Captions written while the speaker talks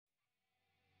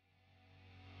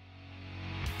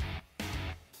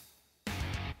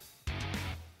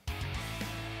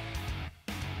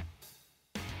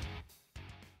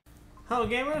Hello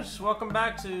gamers, welcome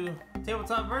back to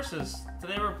Tabletop Versus.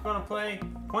 Today we're going to play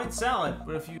Point Salad,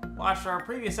 but if you watched our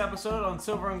previous episode on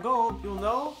Silver and Gold, you'll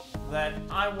know that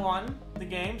I won the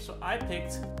game, so I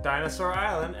picked Dinosaur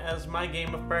Island as my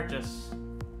game of purchase.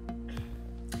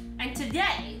 And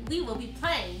today we will be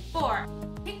playing for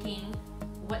picking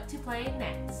what to play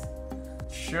next.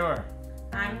 Sure.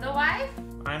 I'm the wife.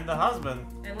 I'm the husband.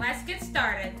 And let's get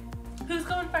started. Who's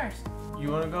going first?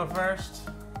 You want to go first?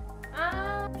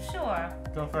 Sure.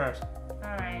 Go first.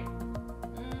 Alright.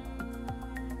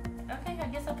 Okay, I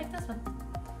guess I'll pick this one.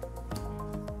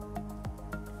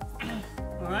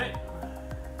 Alright.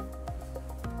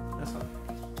 This one.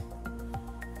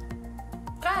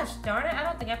 Gosh darn it, I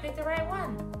don't think I picked the right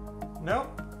one.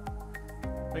 Nope.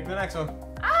 Pick the next one.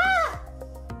 Ah!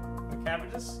 The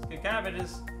cabbages? Get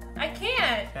cabbages. I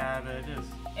can't. Cabbages.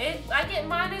 I get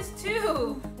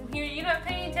 -2. You're not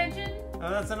paying attention? Oh,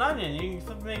 that's an onion. You can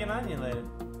flip and make an onion later.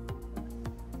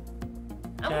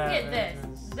 I'm gonna get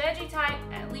this. Veggie type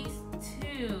at least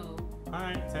 2.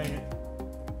 Alright, take it.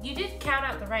 You did count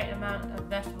out the right amount of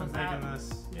vegetables I'm out. taking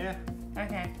this. Yeah.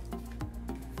 Okay.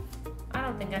 I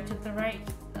don't think I took the right.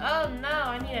 Oh no,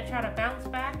 I need to try to bounce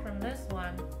back from this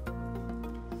one.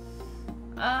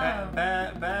 Oh.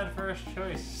 Bad first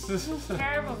choice.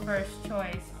 Terrible first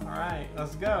choice. Alright,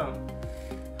 let's go.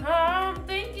 I'm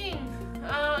thinking.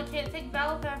 Oh, I can't take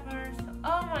bell peppers.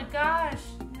 Oh my gosh,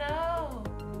 no.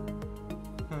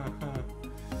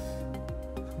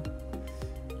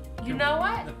 You know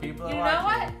what? The people You are know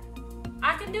what? watching.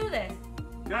 I can do this.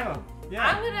 Go. Yeah.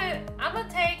 I'm gonna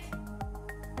take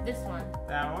this one.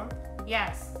 That one?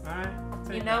 Yes. Alright.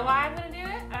 You know why I'm gonna do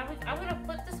it? I'm gonna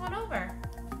flip this one over.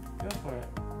 Go for it.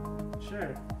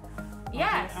 Sure.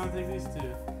 Yes. I'll take these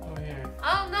two. Over here.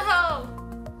 Oh no!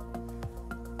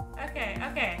 Okay.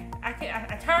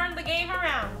 I turned the game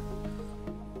around.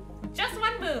 Just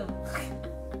one move.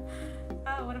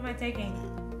 Oh, what am I taking?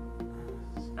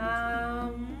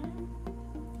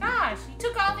 Gosh, you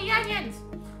took all the onions.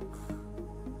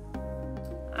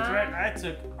 That's right, I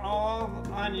took all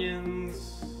the onions.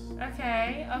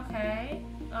 Okay.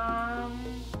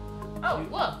 Oh,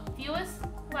 look, fewest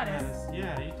lettuce.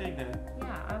 Yeah, you take that.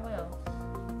 Yeah, I will.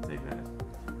 Take that.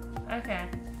 Okay.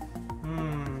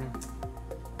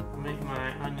 I'll make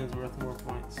my onions worth more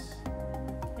points.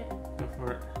 Go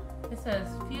for it. It says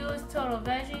fewest total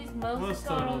veggies, most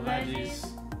total veggies.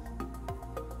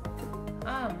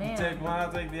 Oh man. You take one,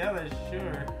 I'll take the other,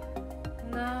 sure.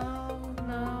 No,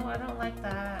 I don't like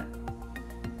that.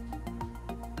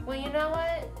 Well, you know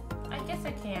what? I guess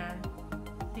I can.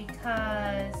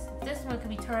 Because this one could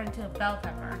be turned into a bell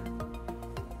pepper.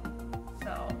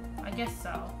 So, I guess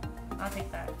so. I'll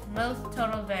take that. Most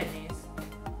total veggies.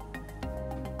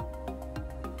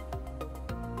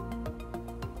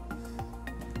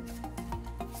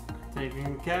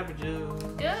 Taking cabbages.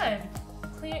 Good.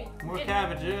 Clear. More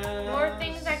cabbages. More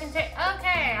things I can take.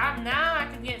 Okay, now I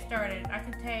can get started. I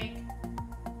can take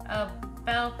a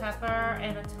bell pepper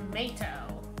and a tomato.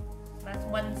 That's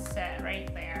one set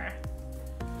right there.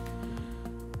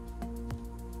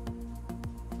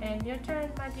 And your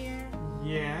turn, my dear.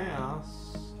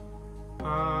 Yes.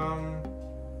 I'm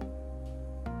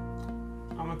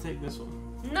gonna take this one.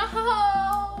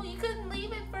 No, you couldn't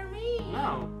leave it for me.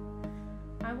 No.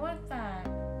 I want that.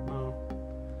 No.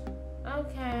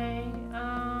 Okay.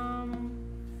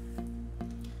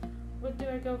 What do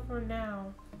I go for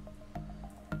now?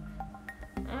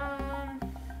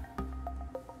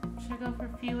 Should I go for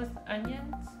fewest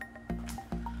onions?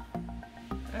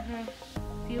 Okay.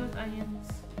 Fewest onions.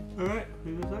 Alright,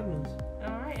 fewest onions.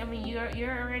 Alright, I mean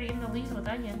you're already in the lead with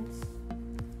onions.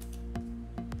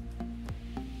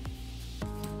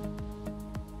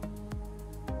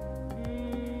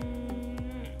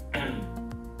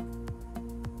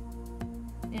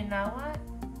 You know what?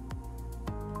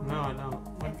 No, I don't.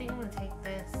 I think I'm gonna take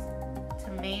this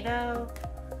tomato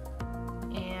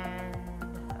and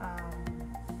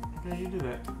Okay, you do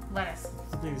that. lettuce.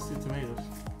 I think it's 2 tomatoes.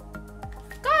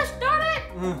 Gosh darn it!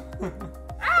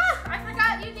 Ah! I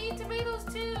forgot you need tomatoes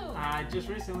too! I just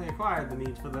recently acquired the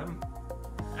need for them.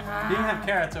 Ah. You can have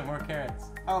carrots or more carrots.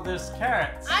 Oh, there's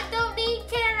carrots. I don't need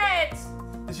carrots!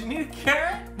 Did you need a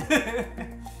carrot?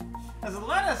 There's a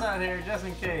lettuce out here just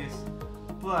in case.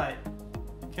 But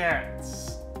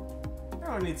carrots.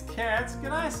 Everyone needs carrots.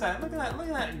 Good eyesight. Look at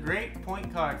that great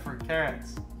point card for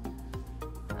carrots.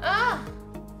 Ah!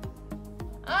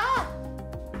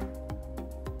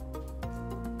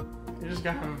 You just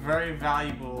got a very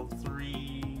valuable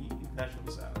 3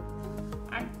 vegetable salad.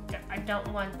 I don't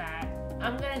want that.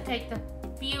 I'm gonna take the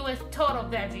fewest total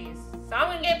veggies. So I'm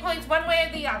gonna get points one way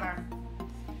or the other.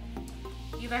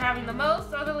 Either having the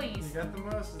most or the You least. got the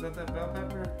most? Is that bell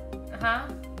pepper? Huh?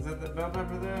 Is that the bell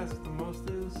pepper there? That's what the most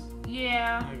is?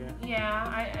 Yeah. Okay. Yeah,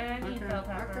 I need bell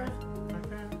pepper.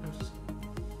 Okay. I'm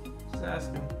just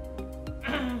asking.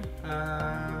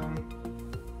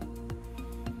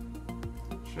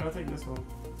 Sure, I'll take this one.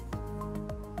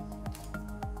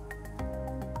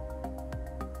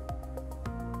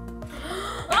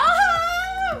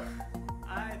 Oh!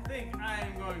 I think I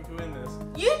am going to win this.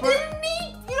 You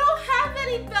don't have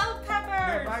any bell No,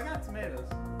 peppers. but I got tomatoes.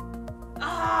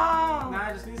 Oh! Now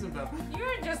I just need some bell peppers.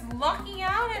 You're just lucking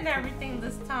out and everything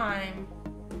this time.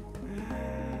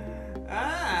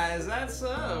 Ah, is that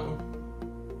so?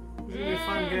 This is gonna be a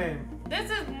fun game. This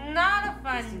is not a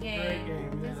fun It's a game. great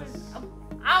game, This yes. is.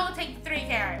 I will take 3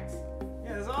 carrots.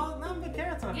 Yeah, there's all nothing but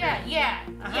carrots on Yeah, here. yeah,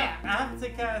 I yeah. have to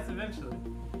take carrots eventually.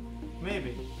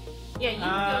 Maybe. Yeah, you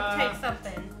can go take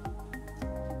something.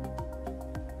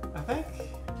 I think.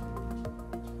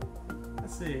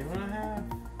 Let's see. What do I have?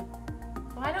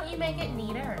 Why don't you make it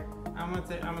neater? I'm gonna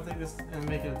take this and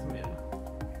make it a tomato.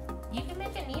 You can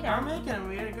make it neater. I'm making it.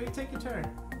 We gotta go take your turn.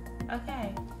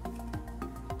 Okay.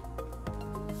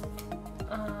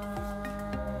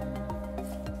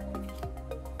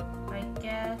 I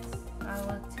guess I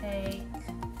will take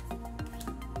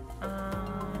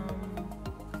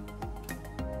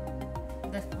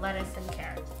this lettuce and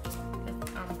carrot.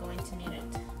 I'm going to need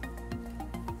it.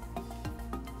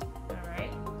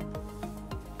 Alright.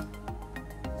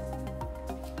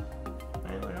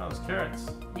 Hey, look at all those carrots.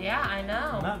 Yeah, I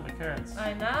know. Nothing but carrots.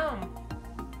 I know.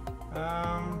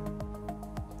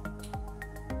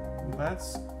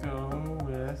 Let's go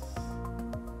with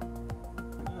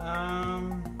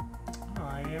oh,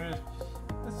 I gave it.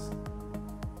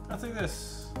 I'll take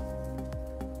this.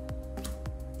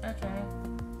 Okay.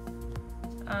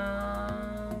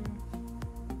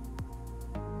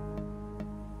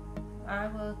 I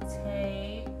will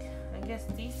take, I guess,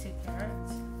 these 2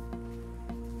 carrots.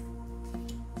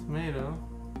 Tomato.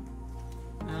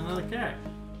 And another carrot.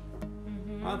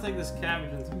 Mm-hmm. I'll take this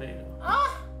cabbage and tomato.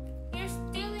 Oh! You're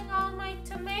stealing all my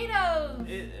tomatoes!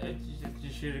 You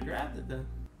should have grabbed it then.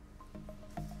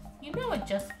 You know it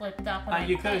just flipped up. And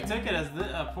You could have taken it as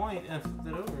a point and flipped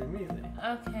it over immediately.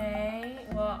 Okay,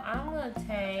 well, I'm gonna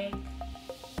take.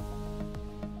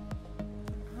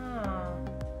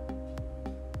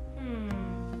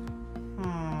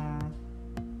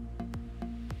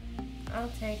 I'll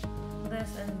take this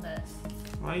and this.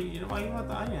 Why you want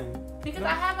the onion? Because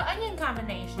I have an onion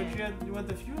combination. But you want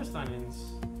the fewest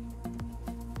onions.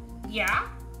 Yeah?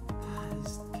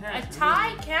 A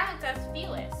tie counts as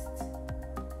fewest.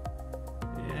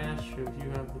 Yeah, sure. If you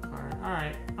have the card. All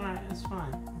right, it's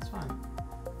fine. It's fine.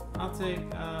 I'll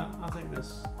take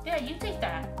this. Yeah, you take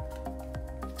that.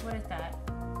 What is that?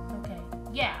 Okay.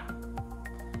 Yeah.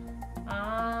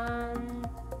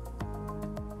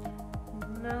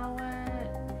 You know what?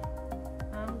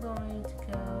 I'm going to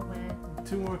go with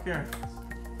 2 more carrots.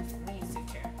 these 2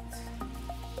 carrots.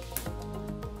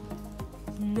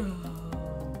 No.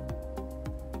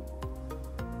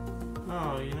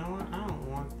 Oh, you know what? I don't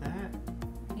want that.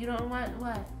 You don't want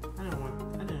what?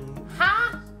 I didn't.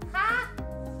 Ha! Ha!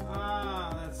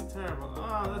 Oh, that's terrible.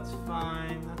 Oh, that's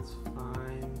fine. That's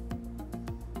fine.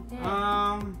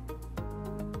 Yeah.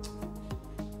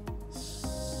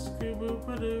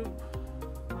 Scooboop-a-doop.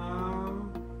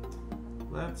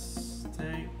 Let's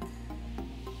take.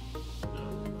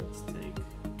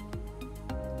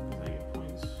 I get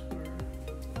points for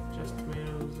just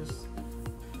tomatoes. Just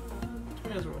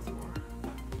tomatoes are worth more.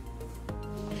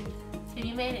 If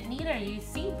you made it neater, you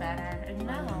see better. And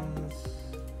no. Onions,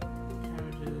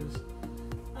 cabbages.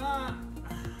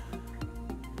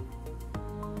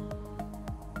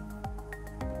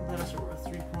 Lettuce are worth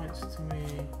 3 points to me.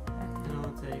 And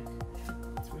I'll take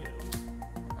tomatoes.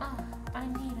 Oh, I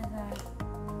needed that.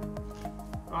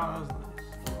 Oh, that was nice.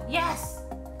 Yes!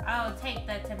 I'll take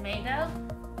the tomato.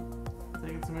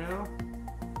 Take a tomato.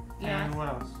 Yeah. And what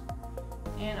else?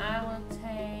 And I will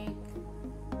take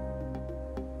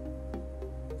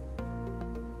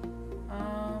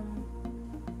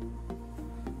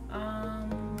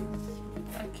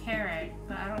a carrot,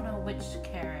 but I don't know which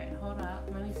carrot. Hold up,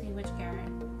 let me see which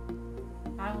carrot.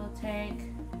 I will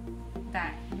take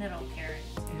that middle carrot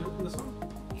too. This one?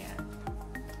 Yeah.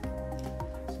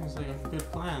 Seems like a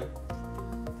good plan.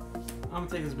 I'm gonna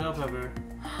take this bell pepper.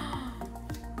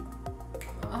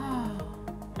 Oh.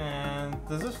 And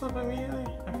does this flip immediately?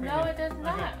 I forget. No, it does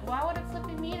not. Okay. Why would it flip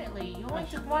immediately? You only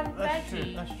took one That's true.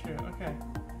 veggie. That's true. Okay.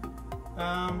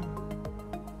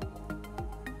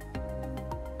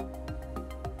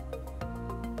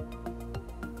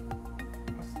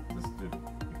 Let's do the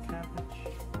cabbage.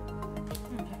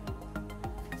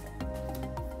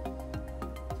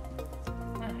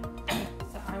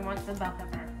 a bell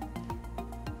pepper.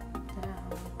 Down.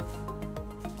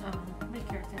 How many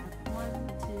carrots do I have? 1,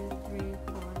 2, 3,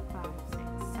 4, 5, 6,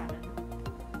 7.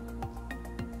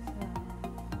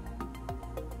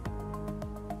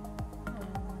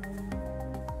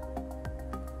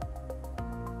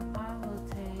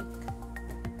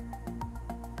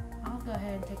 I'll go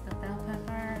ahead and take the bell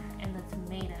pepper and the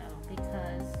tomato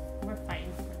because we're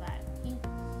fighting for that.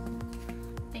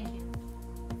 Thank you.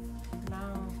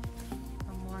 Now,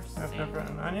 I'm more Bell pepper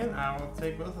and onion. I will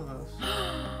take both of those.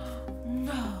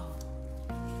 No.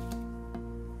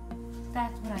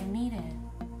 That's what I needed.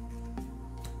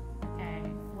 Okay,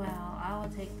 well, I will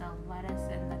take the lettuce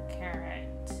and the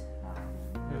carrot.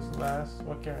 Here's the last.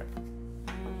 What carrot?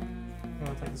 You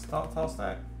want to take this tall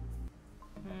stack?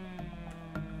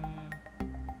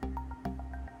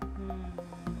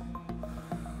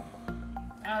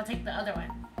 I'll take the other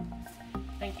one.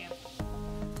 Thank you.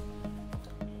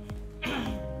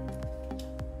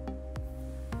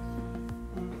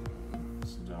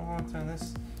 So do I want to turn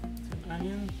this to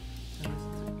onion? Turn this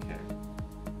to carrot.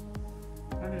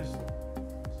 Or just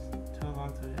hold on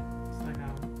to it. It's not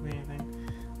gonna mean anything.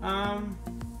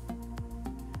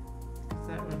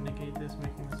 That would negate this,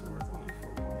 making this worth only 4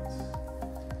 points.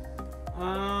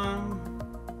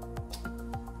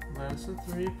 That's the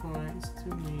 3 points to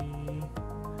me.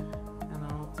 And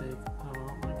I'll take,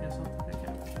 I guess I'll take a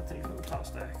cabbage. I'll take it from the top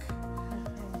stack.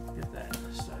 Okay. Get that,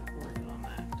 start working on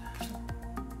that.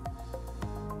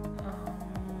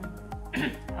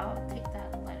 I'll take that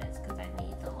lettuce because I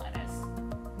need the lettuce.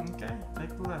 Okay,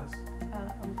 take the lettuce.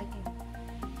 I'm thinking.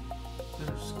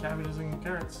 There's cabbages and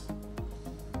carrots.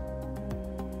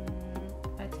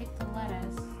 If I take the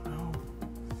lettuce, Oh.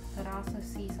 but I also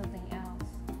see something else.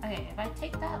 Okay, if I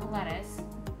take that lettuce,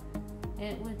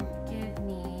 it would give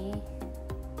me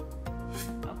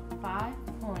a 5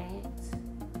 points.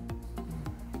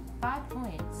 5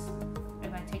 points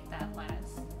if I take that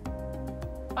lettuce.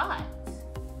 But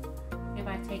if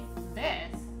I take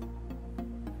this,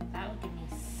 that would give me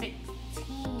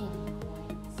 16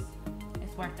 points.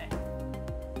 It's worth it.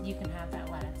 You can have that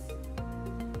lettuce.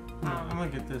 No, I'm gonna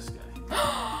get this guy.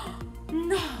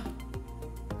 No!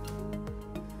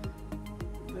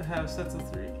 I have sets of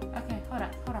 3. Okay, hold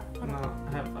up. No,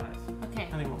 I have 5. Okay.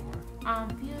 I need one more.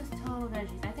 Fewest total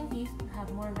veggies. I think you have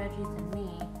more veggies than me.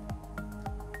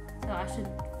 So I should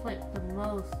flip the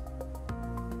most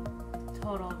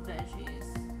total veggies.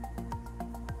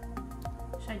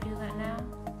 Should I do that now?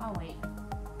 I'll wait.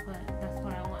 But that's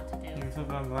what I want to do. You can flip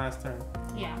it on the last turn.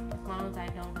 Yeah, as long as I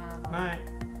don't have Alright.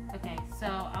 Okay, so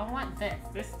I want this.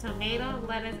 This tomato,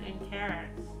 lettuce, and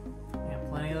carrots. Yeah,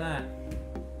 plenty of that.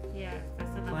 Yeah,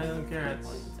 that's enough. Plenty of them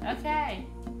carrots. Okay.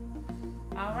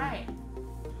 Alright.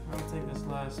 I'll take this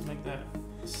last, make that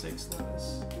 6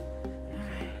 lettuce.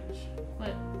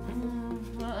 But,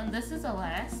 well, and this is a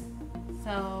lettuce.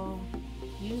 So,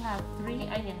 you have 3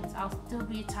 onions. I'll still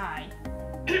be tied.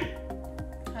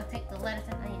 I'll take the lettuce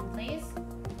and onion, please.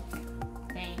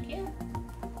 Thank you.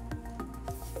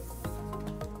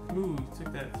 Ooh, you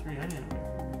took that 3 onion away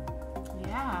from me.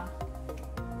 Yeah.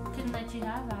 Couldn't let you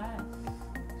have that.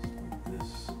 Like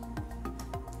this.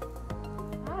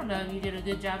 I don't know if you did a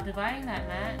good job dividing that,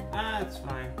 Matt. Ah, it's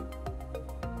fine.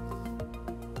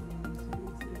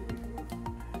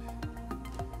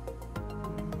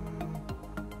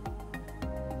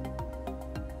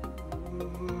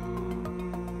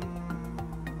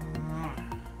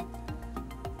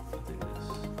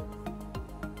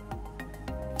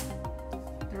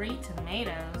 3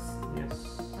 tomatoes. Yes.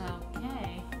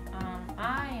 Okay.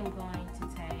 I am going to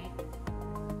take.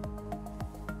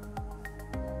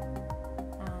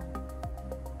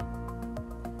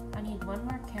 I need 1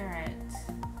 more carrot,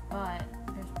 but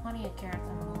there's plenty of carrots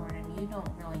on the board, and you don't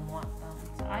really want them.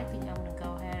 So I think I'm gonna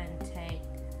go ahead and take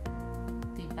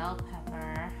the bell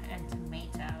pepper and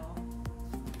tomato.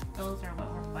 Those are what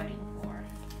we're fighting for.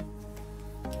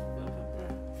 Bell pepper.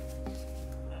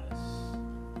 Yes.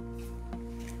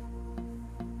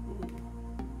 Ooh.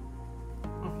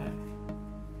 Okay.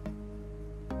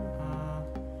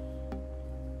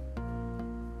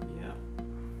 Yeah.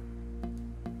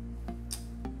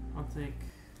 I'll take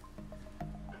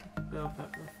bell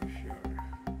pepper for sure.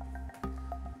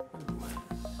 And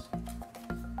lettuce.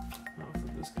 I'll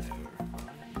flip this guy over.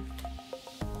 Fine.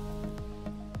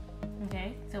 Okay,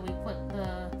 so we put the.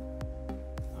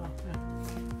 Okay.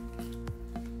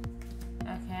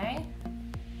 Okay.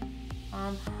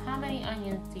 How many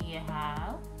onions do you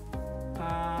have?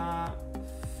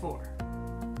 4.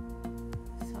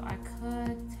 So I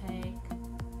could take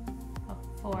a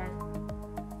 4th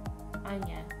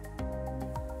onion.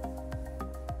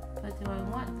 But do I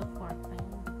want the 4th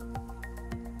onion?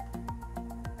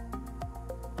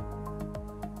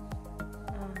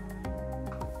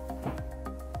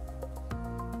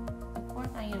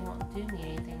 do me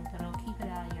anything, but I'll keep it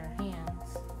out of your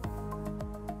hands.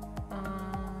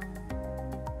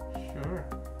 Sure.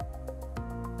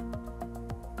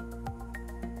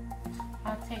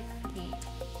 I'll take the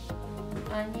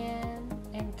onion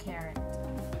and carrot.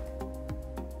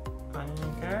 Onion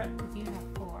and carrot? You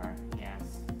have 4, yes.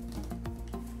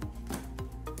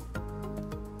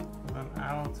 Then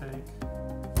I will take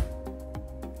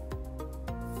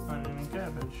onion and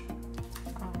cabbage.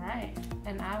 Alright,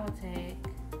 and I will take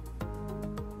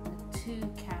the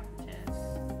 2 cabbages.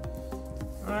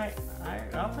 Alright,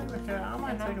 I'll take the carrot. I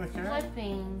might take the carrot.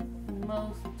 Flipping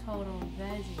most total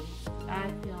veggies. I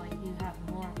feel like you have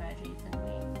more veggies than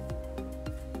me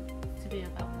to be a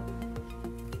bell pepper.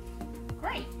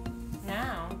 Great.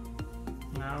 Now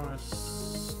we'll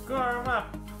score them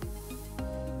up.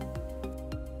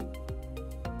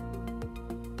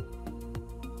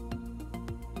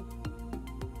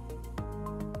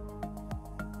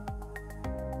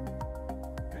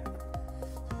 Okay.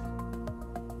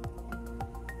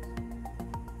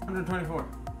 124.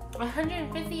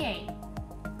 158.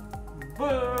 Boo!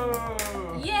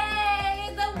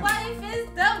 Yay! The wife is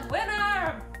the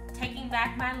winner! Taking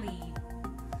back my lead.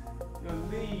 Your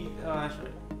lead. Oh, that's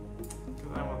right.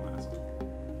 Because I won last one.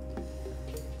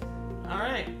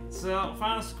 Alright, so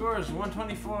final score is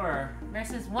 124.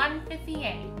 Versus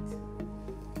 158.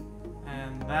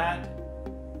 And that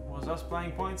was us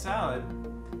playing Point Salad.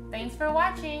 Thanks for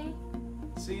watching.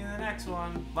 See you in the next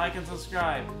one. Like and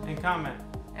subscribe and comment.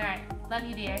 Alright, love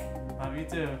you, dear. Love you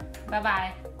too.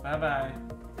 Bye-bye. Bye bye.